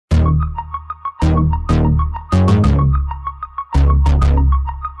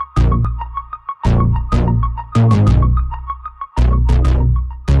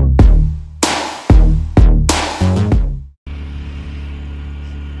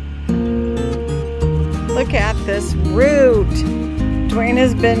this root. Duane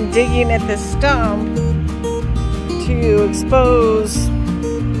has been digging at this stump to expose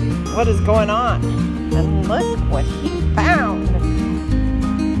what is going on. And look what he found.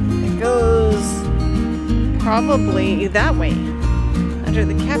 It goes probably that way, under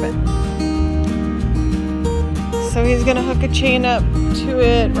the cabin. So he's gonna hook a chain up to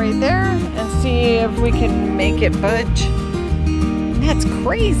it right there and see if we can make it budge. That's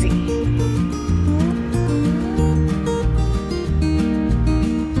crazy.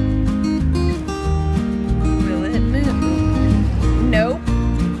 Will it move? Nope.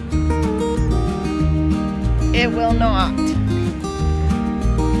 It will not.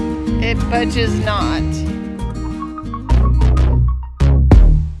 It budges not.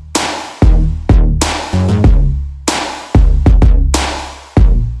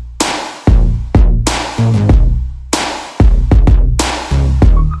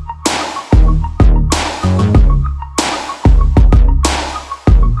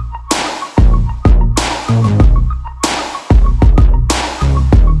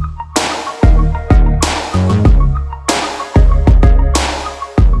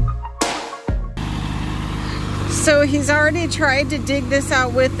 So he's already tried to dig this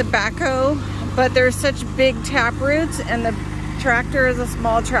out with the backhoe, but there's such big tap roots and the tractor is a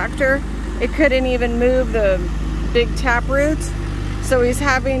small tractor. It couldn't even move the big tap roots. So he's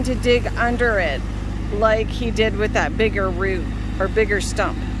having to dig under it like he did with that bigger root or bigger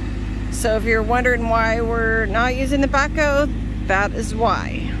stump. So if you're wondering why we're not using the backhoe, that is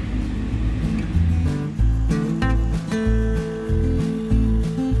why.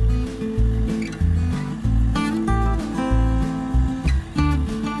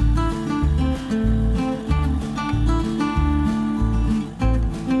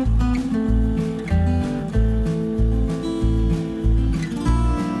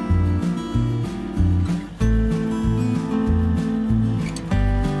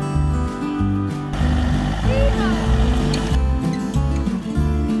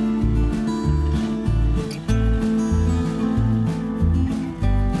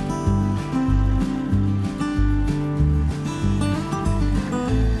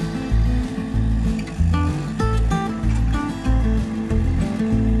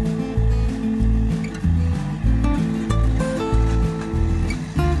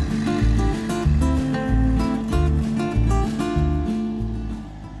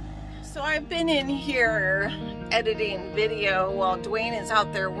 I've been in here editing video while Duane is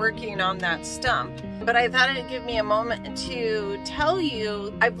out there working on that stump. But I thought it'd give me a moment to tell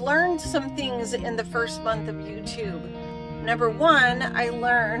you I've learned some things in the first month of YouTube. Number one, I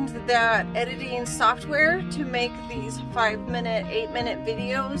learned that editing software to make these 5-minute, 8-minute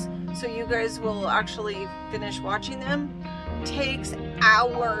videos so you guys will actually finish watching them takes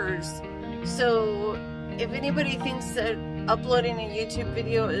hours. So if anybody thinks that uploading a YouTube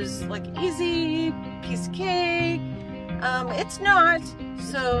video is like easy, piece of cake, it's not.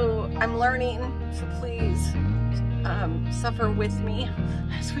 So I'm learning, so please suffer with me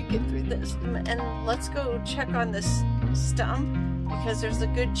as we get through this. And let's go check on this stump because there's a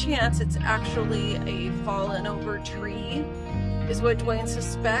good chance it's actually a fallen over tree is what Duane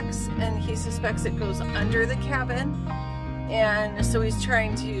suspects, and he suspects it goes under the cabin, and so he's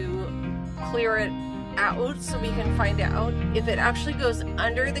trying to clear it out so we can find out. If it actually goes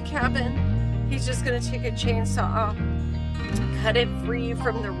under the cabin, he's just going to take a chainsaw, cut it free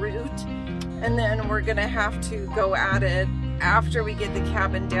from the root, and then we're going to have to go at it after we get the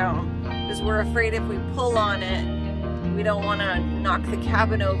cabin down, because we're afraid if we pull on it, we don't want to knock the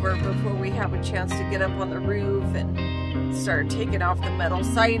cabin over before we have a chance to get up on the roof and start taking off the metal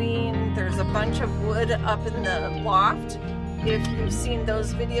siding. There's a bunch of wood up in the loft. If you've seen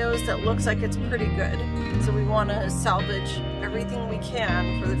those videos, that looks like it's pretty good. So we want to salvage everything we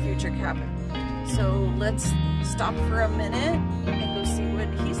can for the future cabin. So let's stop for a minute and go see what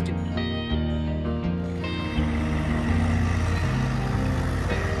he's doing.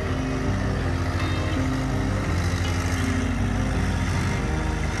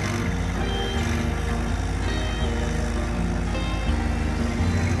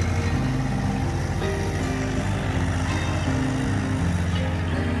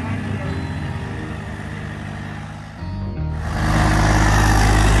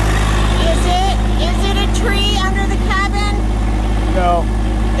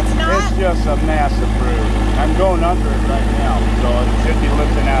 Just a massive root. I'm going under it right now, so it should be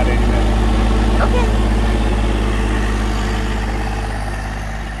lifting out any minute. Okay.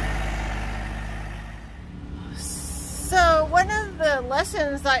 So one of the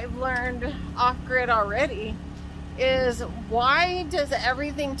lessons I've learned off-grid already is why does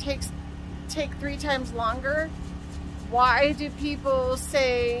everything take take 3 times longer? Why do people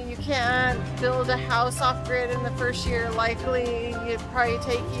say you can't build a house off grid in the first year? Likely it'd probably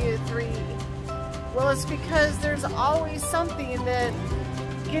take you 3. Well, it's because there's always something that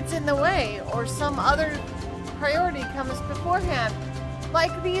gets in the way, or some other priority comes beforehand.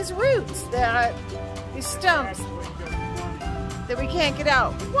 Like these roots, these stumps that we can't get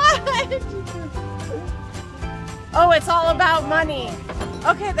out. What? Oh, it's all about money.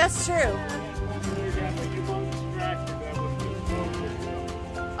 Okay, that's true.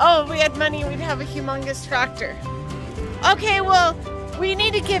 Oh, if we had money, we'd have a humongous tractor. Okay, well, we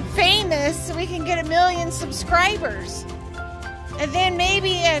need to get famous so we can get 1 million subscribers. And then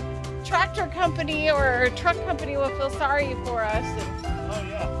maybe a tractor company or a truck company will feel sorry for us. Oh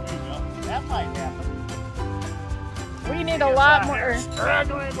yeah, there you go. That might happen. We need a lot more.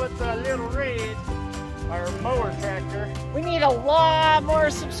 Struggling with the little red, our mower tractor. We need a lot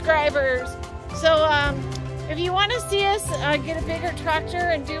more subscribers. So, if you want to see us get a bigger tractor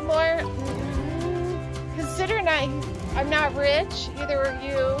and do more, consider I'm not rich, either are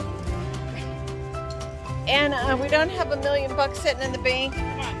you. And we don't have $1 million sitting in the bank.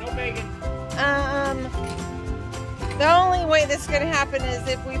 Come on, no begging. The only way this is going to happen is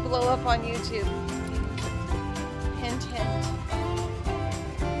if we blow up on YouTube. Hint, hint.